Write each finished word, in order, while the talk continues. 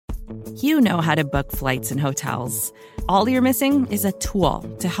You know how to book flights and hotels. All you're missing is a tool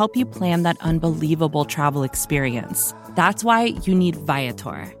to help you plan that unbelievable travel experience. That's why you need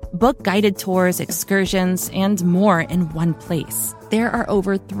Viator. Book guided tours, excursions, and more in one place. There are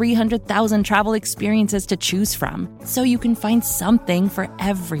over 300,000 travel experiences to choose from, so you can find something for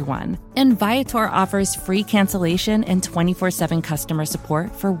everyone. And Viator offers free cancellation and 24/7 customer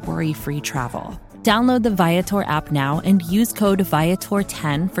support for worry-free travel. Download the Viator app now and use code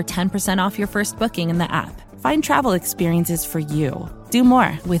Viator10 for 10% off your first booking in the app. Find travel experiences for you. Do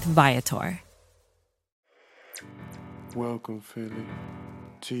more with Viator. Welcome, Philly,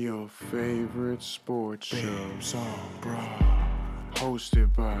 to your favorite sports show, Babes on Broad,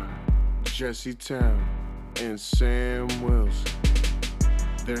 hosted by Jesse Town and Sam Wilson.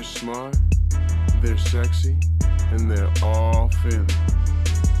 They're smart, they're sexy, and they're all Philly.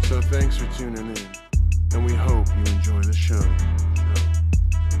 So thanks for tuning in, and we hope you enjoy the show.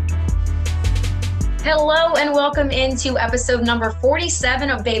 Hello and welcome into episode number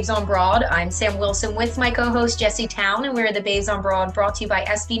 47 of Babes on Broad. I'm Sam Wilson with my co-host Jesse Town, and we're the Babes on Broad, brought to you by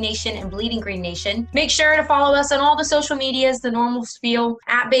SB Nation and Bleeding Green Nation. Make sure to follow us on all the social medias, the normal spiel,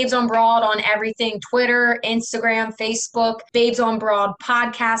 at Babes on Broad on everything, Twitter, Instagram, Facebook,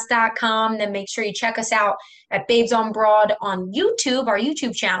 babesonbroadpodcast.com. Then make sure you check us out at Babes on Broad on YouTube, our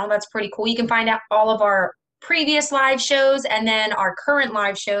YouTube channel. That's pretty cool. You can find out all of our previous live shows and then our current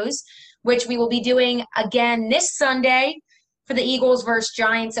live shows, which we will be doing again this Sunday for the Eagles versus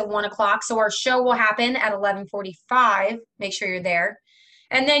Giants at 1 o'clock. So our show will happen at 11:45. Make sure you're there.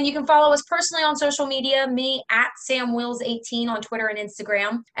 And then you can follow us personally on social media, me at SamWills18 on Twitter and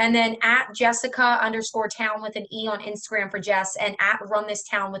Instagram, and then at Jessica_Town with an E on Instagram for Jess, and at Run This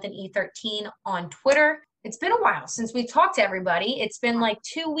Town with an E13 on Twitter. It's been a while since we talked to everybody. It's been like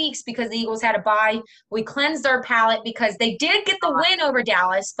 2 weeks because the Eagles had a bye. We cleansed our palate because they did get the win over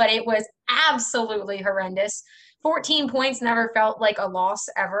Dallas, but it was absolutely horrendous. 14 points never felt like a loss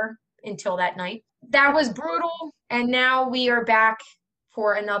ever until that night. That was brutal, and now we are back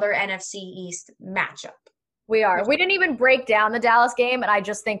for another NFC East matchup. We are. We didn't even break down the Dallas game, and I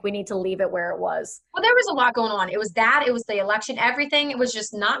just think we need to leave it where it was. Well, there was a lot going on. It was that. It was the election, everything. It was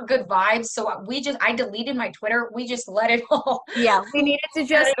just not good vibes. So I deleted my Twitter. We just let it all. Yeah, we needed to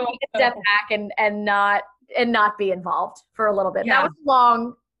just take a step back and not be involved for a little bit. Yeah.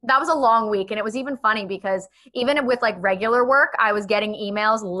 That was a long week, and it was even funny because even with like regular work, I was getting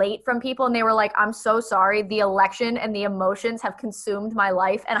emails late from people, and they were like, "I'm so sorry. The election and the emotions have consumed my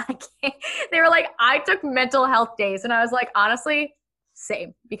life, and I can't." They were like, "I took mental health days," and I was like, honestly,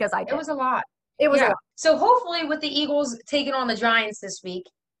 same, because I did. It was a lot. It was a lot. So hopefully with the Eagles taking on the Giants this week,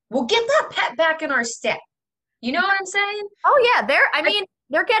 we'll get that pep back in our step. You know what I'm saying? Oh yeah, they're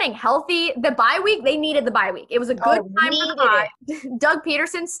getting healthy. The bye week, they needed the bye week. It was a good time for the bye. Doug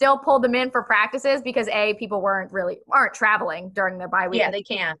Peterson still pulled them in for practices because people aren't traveling during their bye week. Yeah, they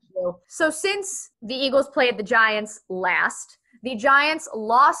can't. So since the Eagles played the Giants last, the Giants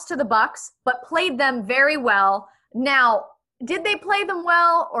lost to the Bucks, but played them very well. Now, did they play them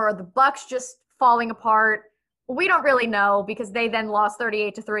well, or are the Bucks just falling apart? We don't really know because they then lost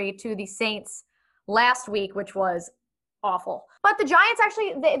 38-3 to the Saints last week, which was awful. But the Giants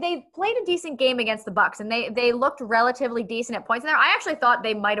actually, they played a decent game against the Bucks, and they looked relatively decent at points in there. I actually thought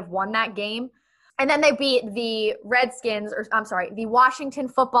they might have won that game. And then they beat the the Washington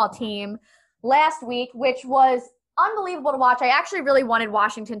football team last week, which was unbelievable to watch. I actually really wanted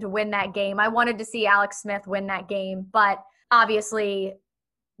Washington to win that game. I wanted to see Alex Smith win that game, but obviously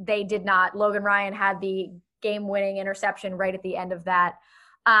they did not. Logan Ryan had the game-winning interception right at the end of that.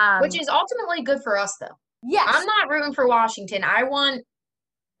 Which is ultimately good for us, though. Yes. I'm not rooting for Washington.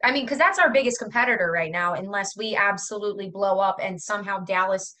 Because that's our biggest competitor right now, unless we absolutely blow up and somehow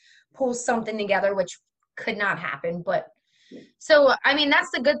Dallas pulls something together, which could not happen. But so,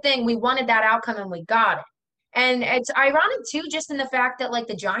 that's the good thing. We wanted that outcome and we got it. And it's ironic, too, just in the fact that, like,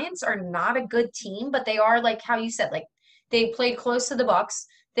 the Giants are not a good team, but they are, like how you said, like, they played close to the Bucks.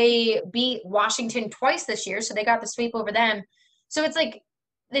 They beat Washington twice this year, so they got the sweep over them. So it's like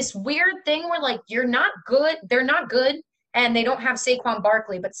this weird thing where, like, you're not good, they're not good, and they don't have Saquon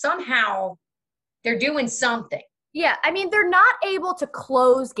Barkley, but somehow they're doing something. Yeah, they're not able to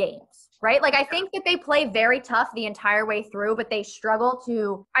close games, right? Like, I think that they play very tough the entire way through, but they struggle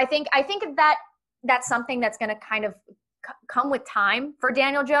to – I think that that's something that's going to kind of come with time for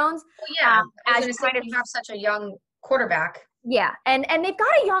Daniel Jones. Well, yeah, as you kind of have such a young quarterback. Yeah, and they've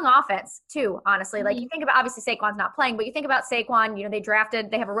got a young offense too, honestly. Mm-hmm. Like, you think about, obviously Saquon's not playing, but you think about Saquon,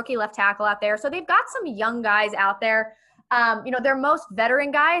 they have a rookie left tackle out there. So they've got some young guys out there. Their most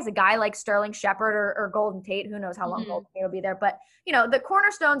veteran guy is a guy like Sterling Shepard or Golden Tate. Who knows how long Golden Tate will be there? But the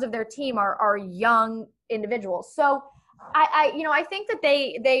cornerstones of their team are young individuals. So I think that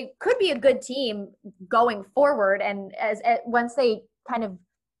they could be a good team going forward, and as once they kind of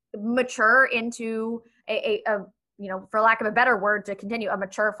mature into a for lack of a better word, to continue, a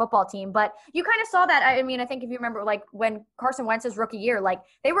mature football team. But you kind of saw that. I mean, I think if you remember, like when Carson Wentz's rookie year, like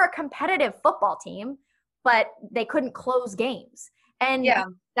they were a competitive football team, but they couldn't close games. And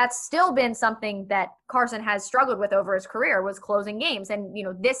that's still been something that Carson has struggled with over his career, was closing games. And,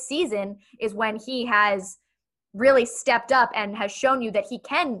 this season is when he has really stepped up and has shown you that he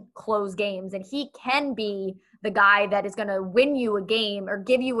can close games and he can be the guy that is going to win you a game or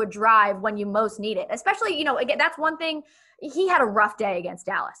give you a drive when you most need it. Especially, again, that's one thing. He had a rough day against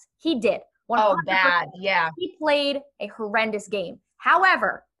Dallas. He did. Oh, bad. Yeah. He played a horrendous game.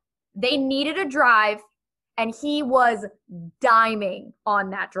 However, they needed a drive, and he was diming on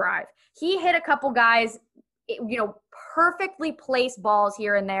that drive. He hit a couple guys, perfectly placed balls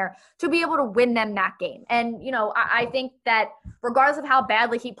here and there to be able to win them that game. And, I think that regardless of how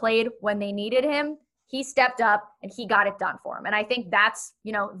badly he played when they needed him, he stepped up and he got it done for him. And I think that's,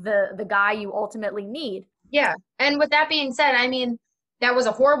 the guy you ultimately need. Yeah. And with that being said, I mean, that was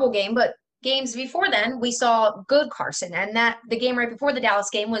a horrible game, but games before then, we saw good Carson. And that the game right before the Dallas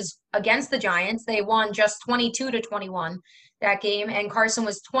game was against the Giants. They won just 22-21 that game. And Carson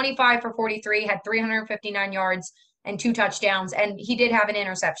was 25 for 43, had 359 yards and 2 touchdowns. And he did have an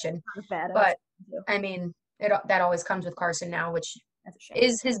interception. But I mean, that always comes with Carson now, which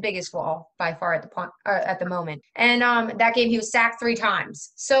is his biggest flaw by far at the moment. And that game, he was sacked 3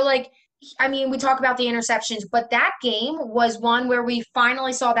 times. So, we talk about the interceptions, but that game was one where we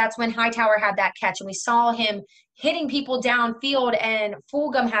finally saw that's when Hightower had that catch, and we saw him hitting people downfield, and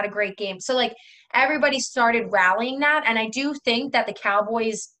Fulgham had a great game. So, everybody started rallying that, and I do think that the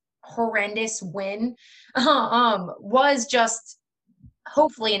Cowboys' horrendous win was just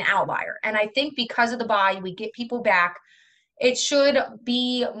hopefully an outlier. And I think because of the bye, we get people back. It should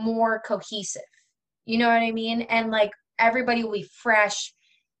be more cohesive. You know what I mean? And everybody will be fresh.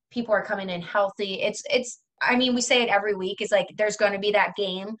 People are coming in healthy. We say it every week. It's there's going to be that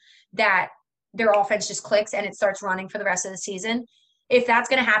game that their offense just clicks and it starts running for the rest of the season. If that's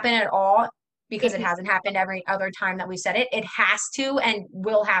going to happen at all, because it hasn't happened every other time that we said it, it has to and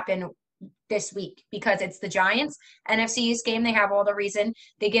will happen this week because it's the Giants. NFC East game, they have all the reason.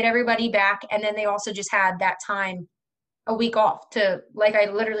 They get everybody back, and then they also just had that time, a week off, to, like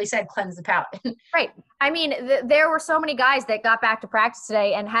I literally said, cleanse the palate. Right. I mean, there were so many guys that got back to practice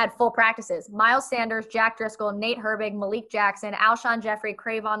today and had full practices. Miles Sanders, Jack Driscoll, Nate Herbig, Malik Jackson, Alshon Jeffrey,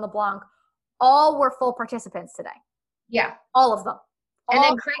 Crayvon LeBlanc, all were full participants today. Yeah. All of them. And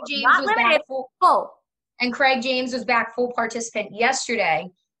then Craig James was back full. And Craig James was back full participant yesterday.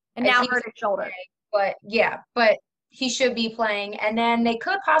 And now hurt his shoulder. But he should be playing. And then they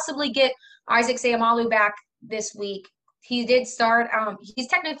could possibly get Isaac Seumalo back this week. He did start. He's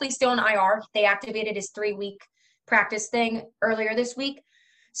technically still in IR. They activated his 3-week practice thing earlier this week.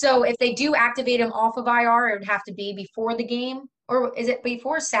 So if they do activate him off of IR, it would have to be before the game. Or is it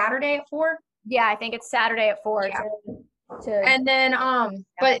before Saturday at 4? Yeah, I think it's Saturday at 4. Yeah. And then,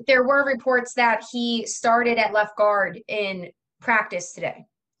 but there were reports that he started at left guard in practice today,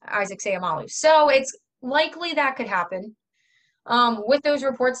 Isaac Seumalo. So it's likely that could happen. With those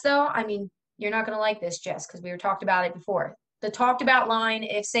reports, though, you're not going to like this, Jess, because we talked about it before. The talked about line,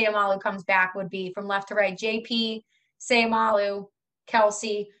 if Seumalo comes back, would be from left to right, JP, Seumalo,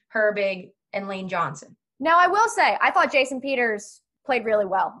 Kelsey, Herbig, and Lane Johnson. Now, I will say, I thought Jason Peters played really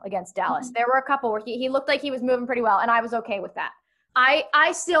well against Dallas. Mm-hmm. There were a couple where he looked like he was moving pretty well, and I was okay with that.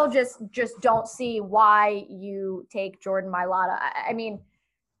 I still just don't see why you take Jordan Mailata.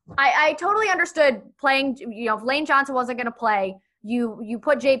 I totally understood playing, if Lane Johnson wasn't going to play, you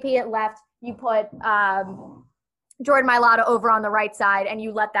put JP at left, you put Jordan Mailata over on the right side, and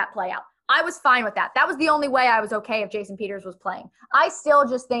you let that play out. I was fine with that. That was the only way I was okay if Jason Peters was playing. I still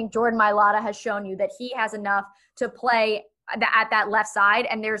just think Jordan Mailata has shown you that he has enough to play at that left side,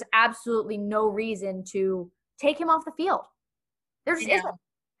 and there's absolutely no reason to take him off the field. There just isn't.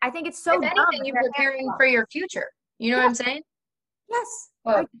 I think it's so dumb. If anything, you're preparing for your future. You know what I'm saying? Yes.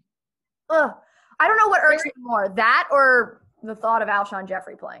 I don't know what irks me more, that or the thought of Alshon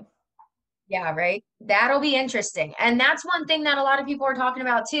Jeffrey playing. Yeah, right. That'll be interesting. And that's one thing that a lot of people are talking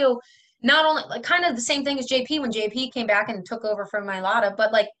about too. Not only kind of the same thing as JP when JP came back and took over from Mailata,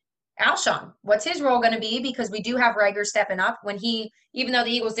 but Alshon, what's his role going to be? Because we do have Rager stepping up. Even though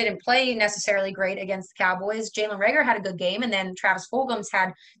the Eagles didn't play necessarily great against the Cowboys, Jalen Rager had a good game, and then Travis Fulgham's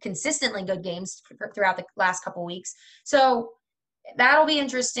had consistently good games throughout the last couple weeks. So that'll be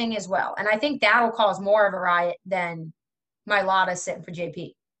interesting as well. And I think that'll cause more of a riot than Mailata sitting for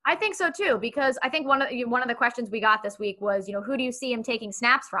JP. I think so too, because I think one of the questions we got this week was, who do you see him taking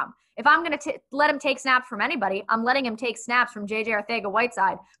snaps from? If I'm going to let him take snaps from anybody, I'm letting him take snaps from JJ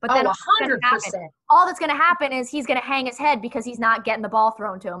Arcega-Whiteside. But then 100%. All that's going to happen is he's going to hang his head because he's not getting the ball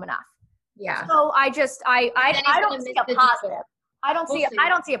thrown to him enough. Yeah. So I don't see a positive. I don't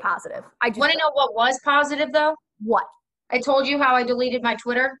see a positive. I just want to know what was positive though? What? I told you how I deleted my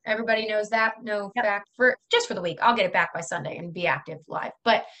Twitter. Everybody knows that. No fact for the week. I'll get it back by Sunday and be active live.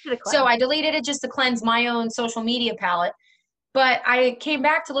 But so I deleted it just to cleanse my own social media palette. But I came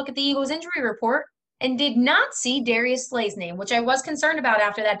back to look at the Eagles injury report and did not see Darius Slay's name, which I was concerned about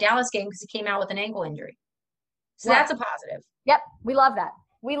after that Dallas game because he came out with an ankle injury. So that's a positive. Yep. We love that.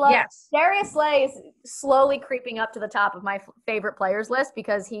 Darius Slay is slowly creeping up to the top of my favorite players list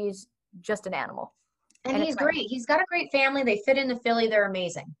because he's just an animal. And he's great. He's got a great family. They fit into Philly. They're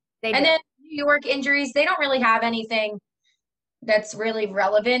amazing. And then New York injuries, they don't really have anything that's really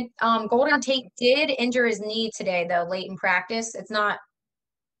relevant. Golden Tate did injure his knee today, though, late in practice. It's not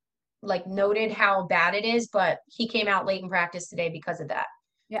like noted how bad it is, but he came out late in practice today because of that.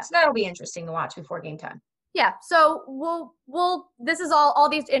 Yeah. So that'll be interesting to watch before game time. Yeah. So we'll this is all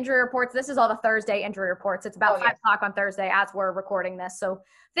these injury reports. This is all the Thursday injury reports. It's about 5 o'clock on Thursday as we're recording this. So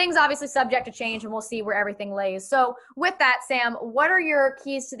things obviously subject to change, and we'll see where everything lays. So with that, Sam, what are your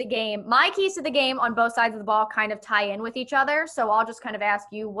keys to the game? My keys to the game on both sides of the ball kind of tie in with each other. So I'll just kind of ask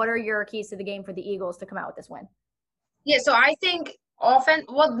you, what are your keys to the game for the Eagles to come out with this win? Yeah. So I think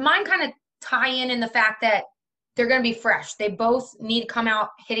mine kind of tie in the fact that they're going to be fresh. They both need to come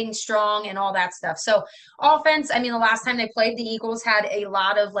out hitting strong and all that stuff. So offense, I mean, the last time they played, the Eagles had a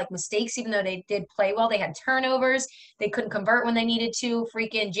lot of mistakes, even though they did play well. They had turnovers. They couldn't convert when they needed to.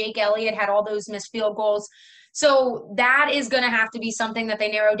 Freaking Jake Elliott had all those missed field goals. So that is going to have to be something that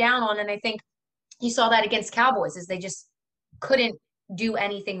they narrow down on. And I think you saw that against Cowboys is they just couldn't do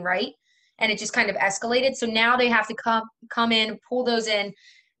anything right. And it just kind of escalated. So now they have to come in, pull those in,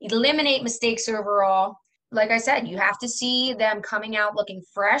 eliminate mistakes overall. Like I said, you have to see them coming out looking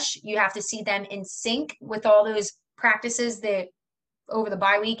fresh. You have to see them in sync with all those practices that over the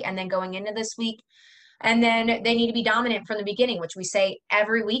bye week and then going into this week. And then they need to be dominant from the beginning, which we say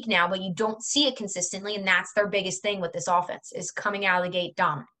every week now, but you don't see it consistently. And that's their biggest thing with this offense is coming out of the gate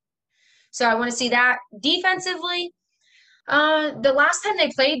dominant. So I want to see that. Defensively, the last time they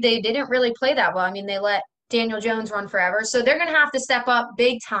played, they didn't really play that well. I mean, they let Daniel Jones run forever. So they're going to have to step up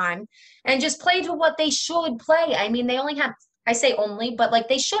big time and just play to what they should play. I mean, they only have, I say only, but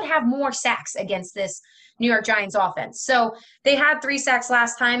they should have more sacks against this New York Giants offense. So they had 3 sacks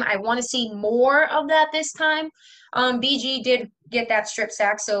last time. I want to see more of that this time. BG did get that strip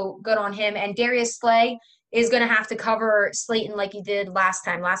sack, so good on him. And Darius Slay is going to have to cover Slayton like he did last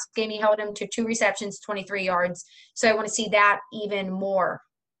time. Last game, he held him to 2 receptions, 23 yards. So I want to see that even more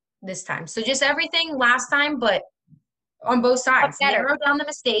this time. So just everything last time, but on both sides. Narrow down the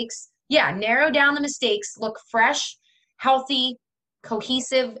mistakes. Yeah, narrow down the mistakes. Look fresh, healthy,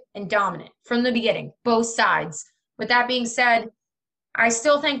 cohesive, and dominant from the beginning, both sides. With that being said, I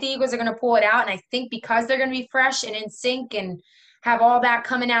still think the Eagles are going to pull it out, and I think because they're going to be fresh and in sync and have all that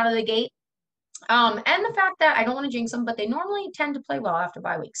coming out of the gate, and the fact that I don't want to jinx them, but they normally tend to play well after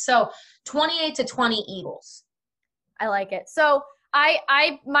bye weeks. So 28-20 Eagles. I like it. So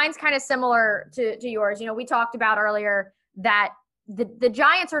mine's kind of similar to yours. We talked about earlier that the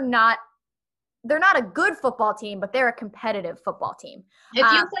Giants are not a good football team, but they're a competitive football team. If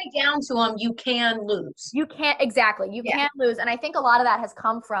you play down to them, you can lose. You can't lose. And I think a lot of that has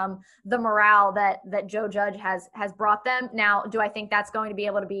come from the morale that Joe Judge has brought them. Now, do I think that's going to be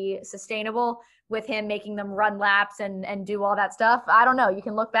able to be sustainable with him making them run laps and do all that stuff? I don't know. You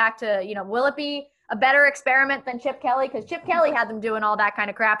can look back to, will it be a better experiment than Chip Kelly? Because Chip Kelly had them doing all that kind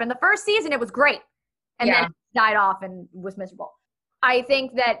of crap. In the first season, it was great. And then it died off and was miserable. I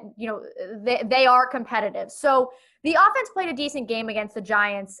think that, they are competitive. So the offense played a decent game against the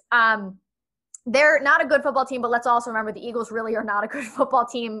Giants. They're not a good football team, but let's also remember the Eagles really are not a good football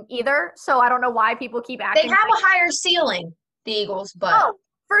team either. So I don't know why people keep acting. They have a higher ceiling, the Eagles, but. Oh,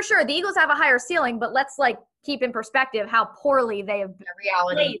 for sure. The Eagles have a higher ceiling, but let's keep in perspective how poorly they have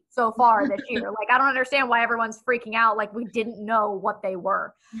played so far this year. I don't understand why everyone's freaking out we didn't know what they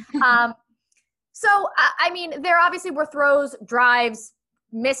were. So, I mean, there obviously were throws, drives,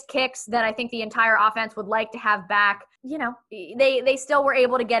 missed kicks that I think the entire offense would like to have back. You know, they still were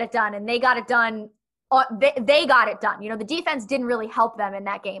able to get it done, and they got it done. They got it done. You know, the defense didn't really help them in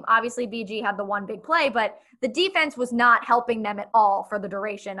that game. Obviously, BG had the one big play, but the defense was not helping them at all for the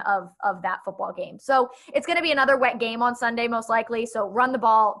duration of that football game. So it's going to be another wet game on Sunday, most likely. So run the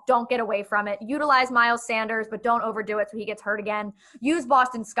ball. Don't get away from it. Utilize Miles Sanders, but don't overdo it so he gets hurt again. Use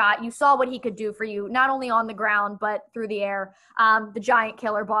Boston Scott. You saw what he could do for you, not only on the ground, but through the air. The giant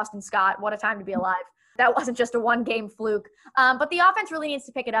killer, Boston Scott. What a time to be alive. That wasn't just a one-game fluke. But the offense really needs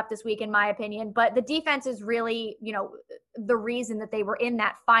to pick it up this week, in my opinion. But the defense is really, you know, the reason that they were in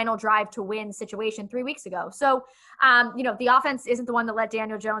that final drive to win situation 3 weeks ago. So, you know, the offense isn't the one that let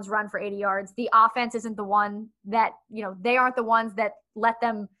Daniel Jones run for 80 yards. The offense isn't the one that, you know, they aren't the ones that let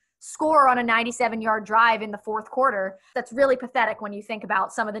them score on a 97-yard drive in the fourth quarter. That's really pathetic when you think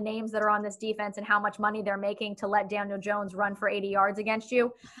about some of the names that are on this defense and how much money they're making to let Daniel Jones run for 80 yards against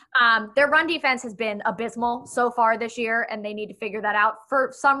you. Their run defense has been abysmal so far this year, and they need to figure that out. For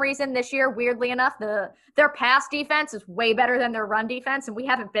some reason this year, weirdly enough, their pass defense is way better than their run defense, and we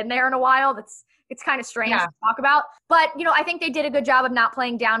haven't been there in a while. It's kind of strange to talk about. But, you know, I think they did a good job of not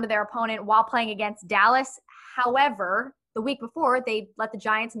playing down to their opponent while playing against Dallas. However, the week before, they let the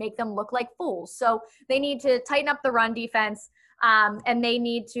Giants make them look like fools. So they need to tighten up the run defense, and they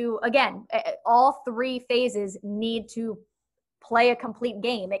need to, again, all three phases need to play a complete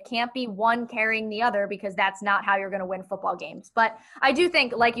game. It can't be one carrying the other, because that's not how you're going to win football games. But I do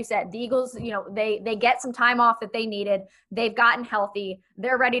think, like you said, the Eagles, you know, they get some time off that they needed. They've gotten healthy.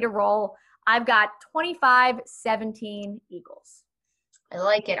 They're ready to roll. I've got 25-17 Eagles. I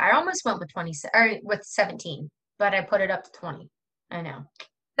like it. I almost went with 17. But I put it up to 20. I know.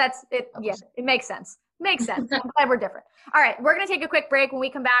 That's it. Yeah, it makes sense. Makes sense. I'm glad we're different. All right, we're going to take a quick break. When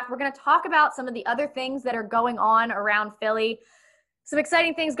we come back, we're going to talk about some of the other things that are going on around Philly. Some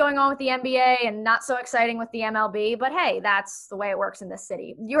exciting things going on with the NBA and not so exciting with the MLB. But hey, that's the way it works in this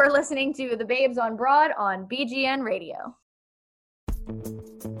city. You're listening to The Babes on Broad on BGN Radio.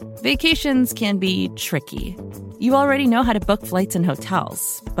 Vacations can be tricky. You already know how to book flights and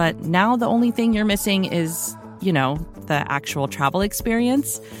hotels, but now the only thing you're missing is, you know, the actual travel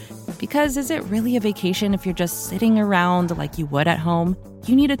experience. Because is it really a vacation if you're just sitting around like you would at home?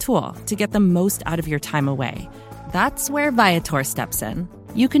 You need a tool to get the most out of your time away. That's where Viator steps in.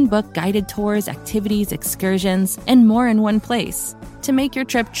 You can book guided tours, activities, excursions, and more in one place to make your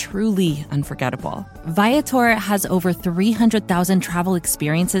trip truly unforgettable. Viator has over 300,000 travel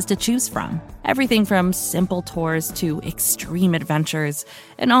experiences to choose from. Everything from simple tours to extreme adventures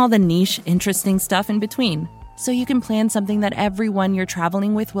and all the niche, interesting stuff in between. So you can plan something that everyone you're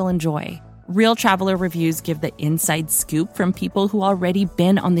traveling with will enjoy. Real traveler reviews give the inside scoop from people who already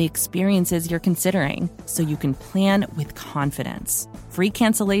been on the experiences you're considering, so you can plan with confidence. Free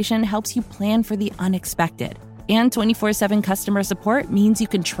cancellation helps you plan for the unexpected. And 24/7 customer support means you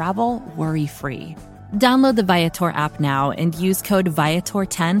can travel worry-free. Download the Viator app now and use code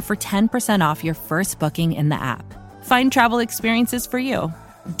Viator10 for 10% off your first booking in the app. Find travel experiences for you.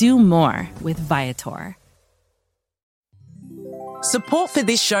 Do more with Viator. Support for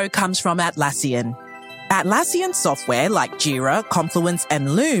this show comes from Atlassian. Atlassian software like Jira, Confluence,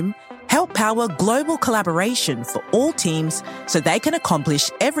 and Loom help power global collaboration for all teams so they can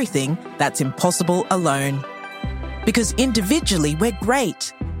accomplish everything that's impossible alone. Because individually we're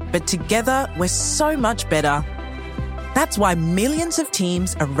great, but together we're so much better. That's why millions of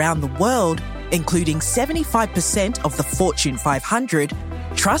teams around the world, including 75% of the Fortune 500,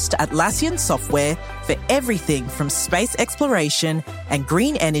 trust Atlassian software for everything from space exploration and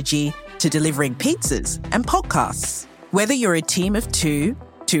green energy to delivering pizzas and podcasts. Whether you're a team of 2,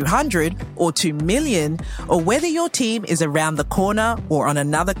 200, or 2 million, or whether your team is around the corner or on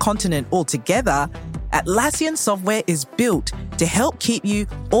another continent altogether, Atlassian software is built to help keep you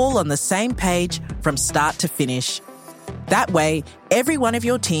all on the same page from start to finish. That way, every one of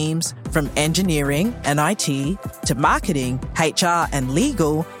your teams, from engineering and IT to marketing, HR, and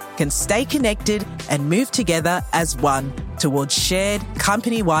legal, can stay connected and move together as one towards shared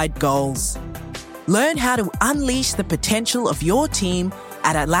company-wide goals. Learn how to unleash the potential of your team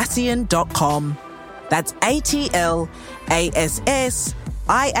at Atlassian.com. That's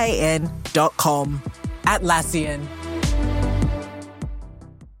ATLASSIAN.com. Atlassian.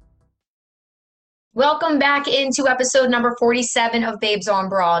 Welcome back into episode number 47 of Babes on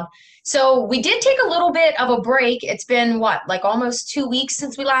Broad. So we did take a little bit of a break. It's been like almost 2 weeks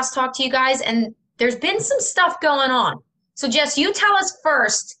since we last talked to you guys, and there's been some stuff going on. So Jess, you tell us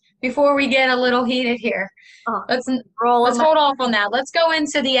first, before we get a little heated here. Oh, Let's roll let's them. hold off on that. Let's go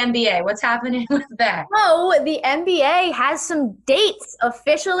into the NBA. What's happening with that? So the NBA has some dates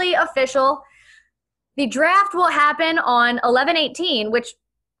officially official. The draft will happen on 11/18, which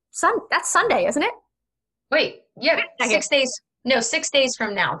that's Sunday, isn't it? Wait, yeah, Okay. 6 days. No, 6 days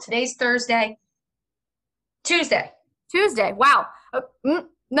from now. Today's Thursday. Tuesday. Tuesday. Wow.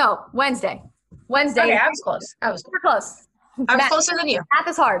 No, Wednesday. Wednesday. Okay, I was close. We're close. I was closer than you. Math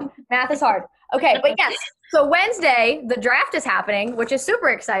is hard. Math is hard. Okay, but yes. So Wednesday, the draft is happening, which is super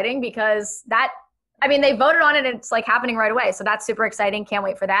exciting because they voted on it and it's like happening right away. So that's super exciting. Can't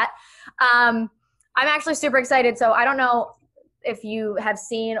wait for that. I'm actually super excited. So I don't know if you have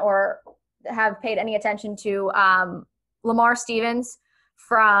seen or have paid any attention to Lamar Stevens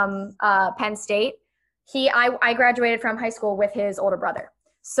from Penn State. I graduated from high school with his older brother.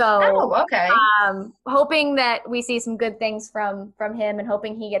 So okay. Hoping that we see some good things from him and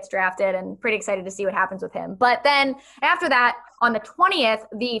hoping he gets drafted, and pretty excited to see what happens with him. But then after that, on the 20th,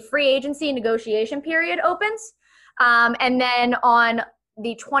 the free agency negotiation period opens. And then on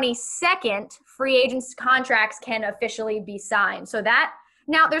the 22nd, free agents contracts can officially be signed. So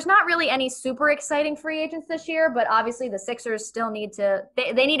now there's not really any super exciting free agents this year, but obviously the Sixers still need to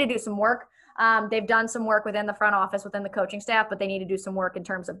do some work. They've done some work within the front office, within the coaching staff, but they need to do some work in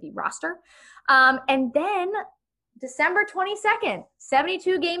terms of the roster. And then December 22nd,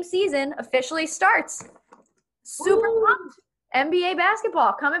 72-game season officially starts. Super pumped. NBA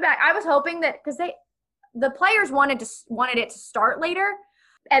basketball coming back. I was hoping that because the players wanted it to start later,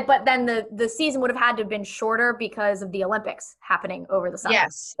 but then the season would have had to have been shorter because of the Olympics happening over the summer.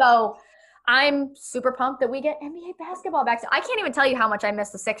 Yes. So I'm super pumped that we get NBA basketball back. I can't even tell you how much I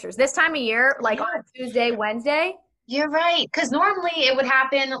miss the Sixers. This time of year, like on a Tuesday, Wednesday. You're right. Because normally it would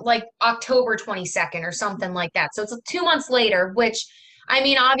happen like October 22nd or something like that. So it's 2 months later, which, I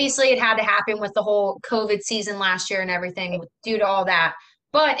mean, obviously it had to happen with the whole COVID season last year and everything due to all that.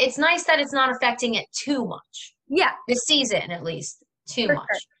 But it's nice that it's not affecting it too much. Yeah. This season, at least, too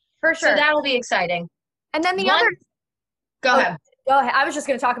much. For sure. So that'll be exciting. And then Go ahead. Go ahead. I was just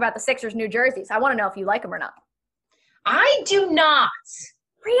going to talk about the Sixers' new jerseys. I want to know if you like them or not. I do not.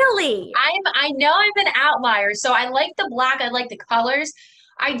 Really? I know I'm an outlier, so I like the black. I like the colors.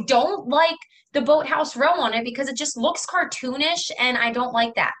 I don't like the Boathouse Row on it because it just looks cartoonish, and I don't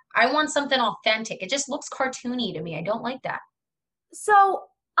like that. I want something authentic. It just looks cartoony to me. I don't like that. So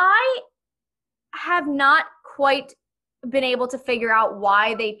I have not quite been able to figure out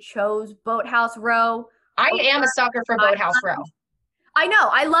why they chose Boathouse Row. I am a sucker for Boathouse Row. I know.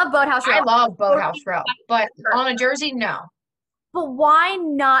 I love Boathouse Row. I love Boathouse Row, but on a jersey, no. But why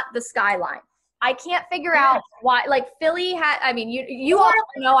not the skyline? I can't figure out why. Like Philly had. I mean, you all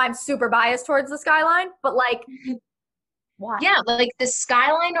know I'm super biased towards the skyline, but like, why? Yeah, like the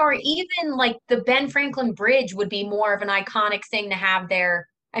skyline, or even like the Ben Franklin Bridge would be more of an iconic thing to have there.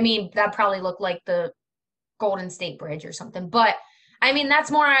 I mean, that probably looked like the Golden State Bridge or something, but I mean,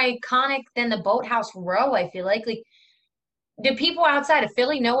 that's more iconic than the Boathouse Row. I feel like do people outside of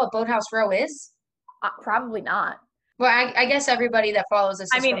Philly know what Boathouse Row is? Probably not. Well, I guess everybody that follows us.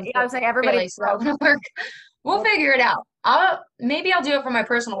 I was like everybody. We'll figure it out. Maybe I'll do it for my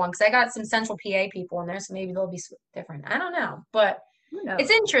personal one because I got some Central PA people in there, so maybe they'll be different. I don't know, but it's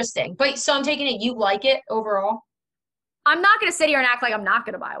interesting. But so I'm taking it you like it overall. I'm not going to sit here and act like I'm not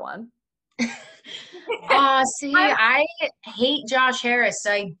going to buy one. See, I hate Josh Harris.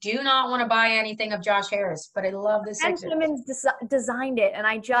 I do not want to buy anything of Josh Harris, but I love this. Ben Simmons designed it, and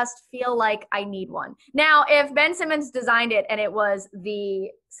I just feel like I need one. Now, if Ben Simmons designed it and it was the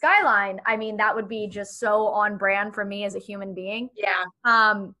skyline, I mean, that would be just so on brand for me as a human being. Yeah.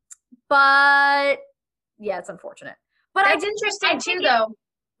 But yeah, it's unfortunate. But it's interesting too, though.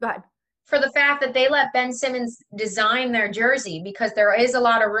 Go ahead. For the fact that they let Ben Simmons design their jersey, because there is a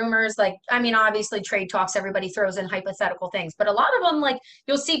lot of rumors, like, I mean, obviously trade talks, everybody throws in hypothetical things, but a lot of them, like,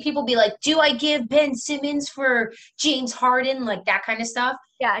 you'll see people be like, do I give Ben Simmons for James Harden? Like that kind of stuff.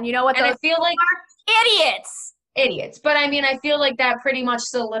 Yeah. And you know what? And I feel like idiots. But I mean, I feel like that pretty much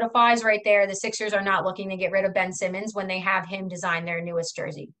solidifies right there. The Sixers are not looking to get rid of Ben Simmons when they have him design their newest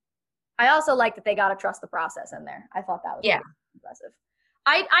jersey. I also like that they got to trust the process in there. I thought that was really impressive.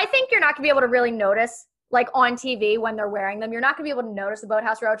 I think you're not going to be able to really notice, like on TV when they're wearing them. You're not going to be able to notice the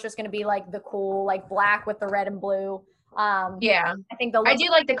Boathouse Row. It's just going to be like the cool, like black with the red and blue. Yeah. I think I do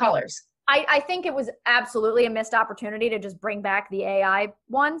like the colors. I think it was absolutely a missed opportunity to just bring back the AI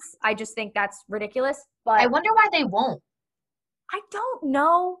ones. I just think that's ridiculous. But I wonder why they won't. I don't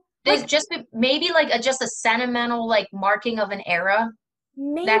know. There's just maybe like just a sentimental like marking of an era.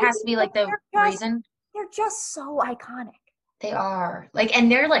 Maybe that has to be like the reason. They're just so iconic. They are. Like,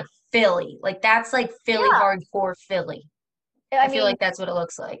 and they're like Philly. Like, that's like Philly Yeah. hardcore Philly. I feel like that's what it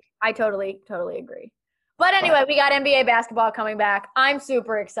looks like. I totally agree. But anyway, we got NBA basketball coming back. I'm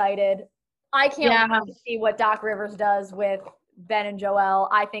super excited. I can't wait to see what Doc Rivers does with Ben and Joel.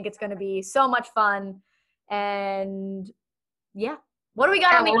 I think it's going to be so much fun. And yeah, what do we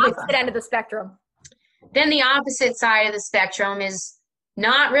got on the opposite end of the spectrum? Then the opposite side of the spectrum is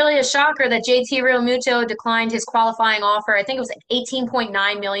not really a shocker that JT Realmuto declined his qualifying offer. I think it was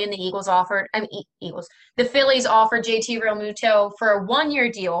 $18.9 million the Eagles offered. The Phillies offered JT Realmuto for a 1-year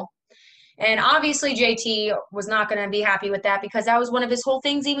deal. And obviously JT was not going to be happy with that because that was one of his whole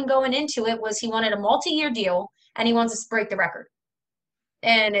things even going into it was he wanted a multi-year deal and he wants to break the record.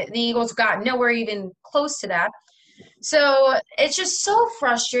 And the Eagles got nowhere even close to that. So it's just so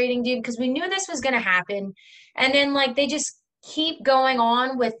frustrating, dude, because we knew this was going to happen. And then, like, they just keep going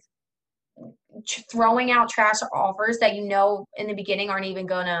on with throwing out trash offers that you know in the beginning aren't even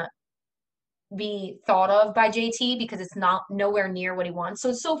going to be thought of by JT because it's not nowhere near what he wants. So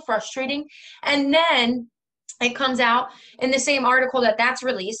it's so frustrating. And then it comes out in the same article that's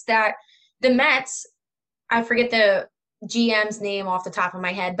released that the Mets, I forget the GM's name off the top of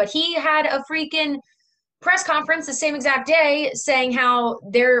my head, but he had a freaking press conference the same exact day saying how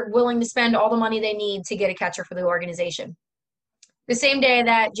they're willing to spend all the money they need to get a catcher for the organization. The same day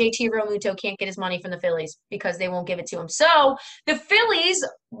that JT Realmuto can't get his money from the Phillies because they won't give it to him. So the Phillies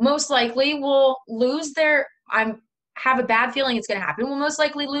most likely will lose I have a bad feeling it's going to happen, will most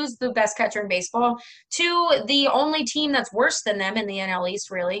likely lose the best catcher in baseball to the only team that's worse than them in the NL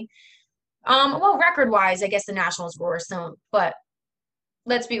East, really. Well, record-wise, I guess the Nationals were worse, but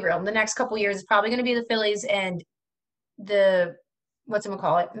let's be real. The next couple years is probably going to be the Phillies and the, Mets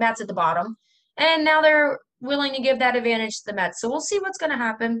at the bottom. And now they're willing to give that advantage to the Mets. So we'll see what's going to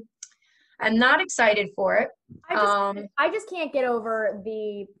happen. I'm not excited for it. I just can't get over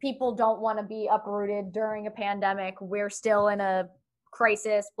the people don't want to be uprooted during a pandemic. We're still in a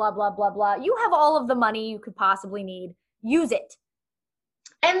crisis, blah, blah, blah, blah. You have all of the money you could possibly need. Use it.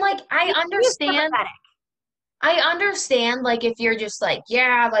 And, like, I understand, like, if you're just like,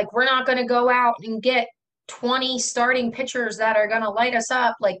 yeah, like, we're not going to go out and get 20 starting pitchers that are going to light us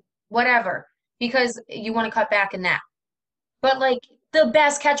up, like, whatever, because you want to cut back in that. But, like, the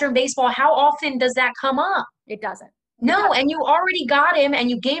best catcher in baseball, how often does that come up? It doesn't. No, and you already got him, and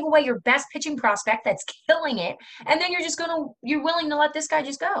you gave away your best pitching prospect that's killing it, and then you're willing to let this guy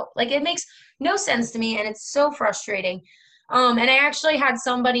just go. Like, it makes no sense to me, and it's so frustrating. And I actually had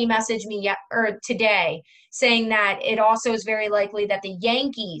somebody message me today saying that it also is very likely that the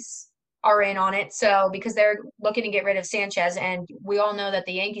Yankees are in on it. So because they're looking to get rid of Sanchez, and we all know that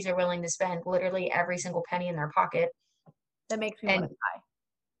the Yankees are willing to spend literally every single penny in their pocket. That makes me want to die.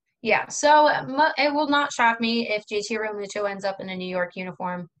 Yeah, so it will not shock me if JT Realmuto ends up in a New York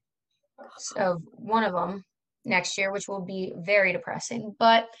uniform of one of them next year, which will be very depressing.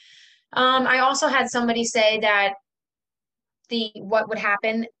 But I also had somebody say that what would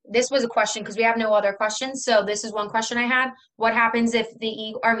happen, this was a question because we have no other questions, so this is one question I had. What happens if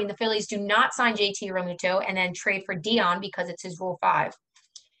the Phillies do not sign JT Realmuto and then trade for Dion because it's his Rule 5?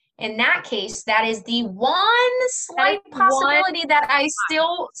 In that case, that is the one slight possibility that I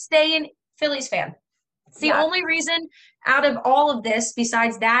still stay in Phillies fan. It's the only reason out of all of this,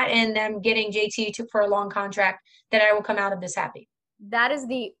 besides that and them getting JT for a long contract, that I will come out of this happy. That is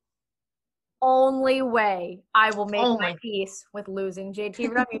the only way I will make my peace with losing JT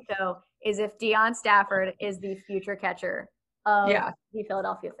Realmuto is if Deion Stafford is the future catcher of the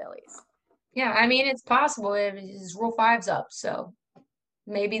Philadelphia Phillies. Yeah, I mean, it's possible if his Rule 5's up, so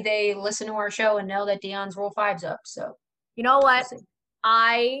maybe they listen to our show and know that Deion's Rule 5's up. So you know what?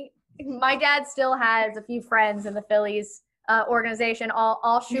 My dad still has a few friends in the Phillies organization.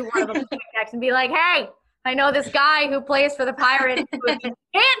 I'll shoot one of them a text and be like, "Hey, I know this guy who plays for the Pirates who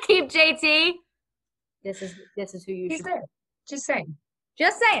can't keep JT. This is who you should." There. Just saying.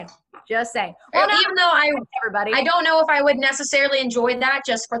 Well, even though I don't know if I would necessarily enjoy that,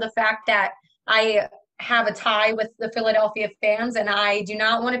 just for the fact that I have a tie with the Philadelphia fans, and I do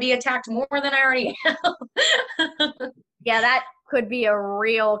not want to be attacked more than I already am. Yeah, that could be a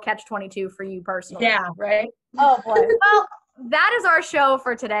real catch-22 for you personally. Yeah, right? Oh, boy. Well, that is our show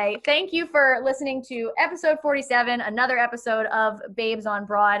for today. Thank you for listening to episode 47, another episode of Babes on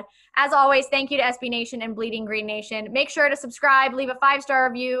Broad. As always, thank you to SB Nation and Bleeding Green Nation. Make sure to subscribe, leave a 5-star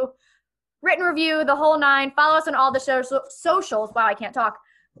review, written review, the whole 9. Follow us on all the socials. Wow, I can't talk.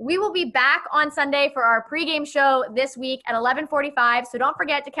 We will be back on Sunday for our pregame show this week at 11:45. So don't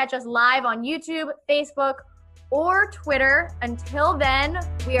forget to catch us live on YouTube, Facebook, or Twitter. Until then,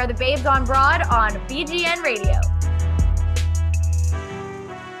 we are the Babes on Broad on BGN Radio.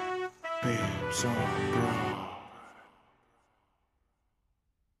 Show's on Broad.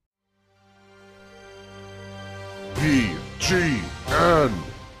 BGN.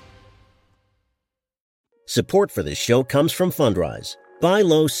 Support for this show comes from Fundrise. Buy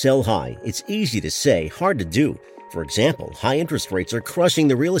low, sell high. It's easy to say, hard to do. For example, high interest rates are crushing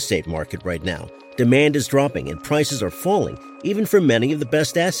the real estate market right now. Demand is dropping and prices are falling, even for many of the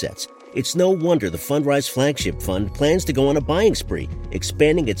best assets. It's no wonder the Fundrise Flagship Fund plans to go on a buying spree,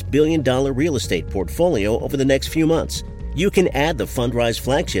 expanding its billion-dollar real estate portfolio over the next few months. You can add the Fundrise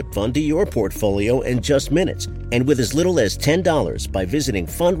Flagship Fund to your portfolio in just minutes, and with as little as $10 by visiting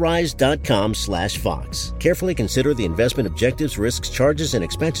fundrise.com/Fox. Carefully consider the investment objectives, risks, charges, and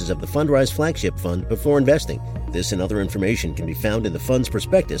expenses of the Fundrise Flagship Fund before investing. This and other information can be found in the fund's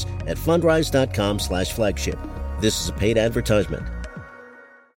prospectus at fundrise.com/flagship. This is a paid advertisement.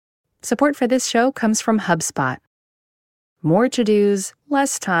 Support for this show comes from HubSpot. More to-dos,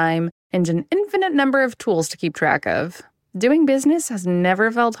 less time, and an infinite number of tools to keep track of. Doing business has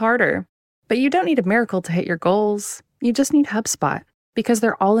never felt harder. But you don't need a miracle to hit your goals. You just need HubSpot, because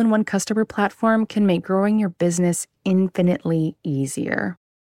their all-in-one customer platform can make growing your business infinitely easier.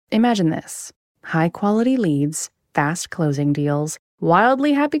 Imagine this: high-quality leads, fast closing deals,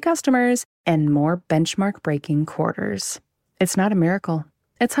 wildly happy customers, and more benchmark-breaking quarters. It's not a miracle.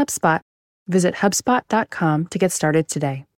 It's HubSpot. Visit HubSpot.com to get started today.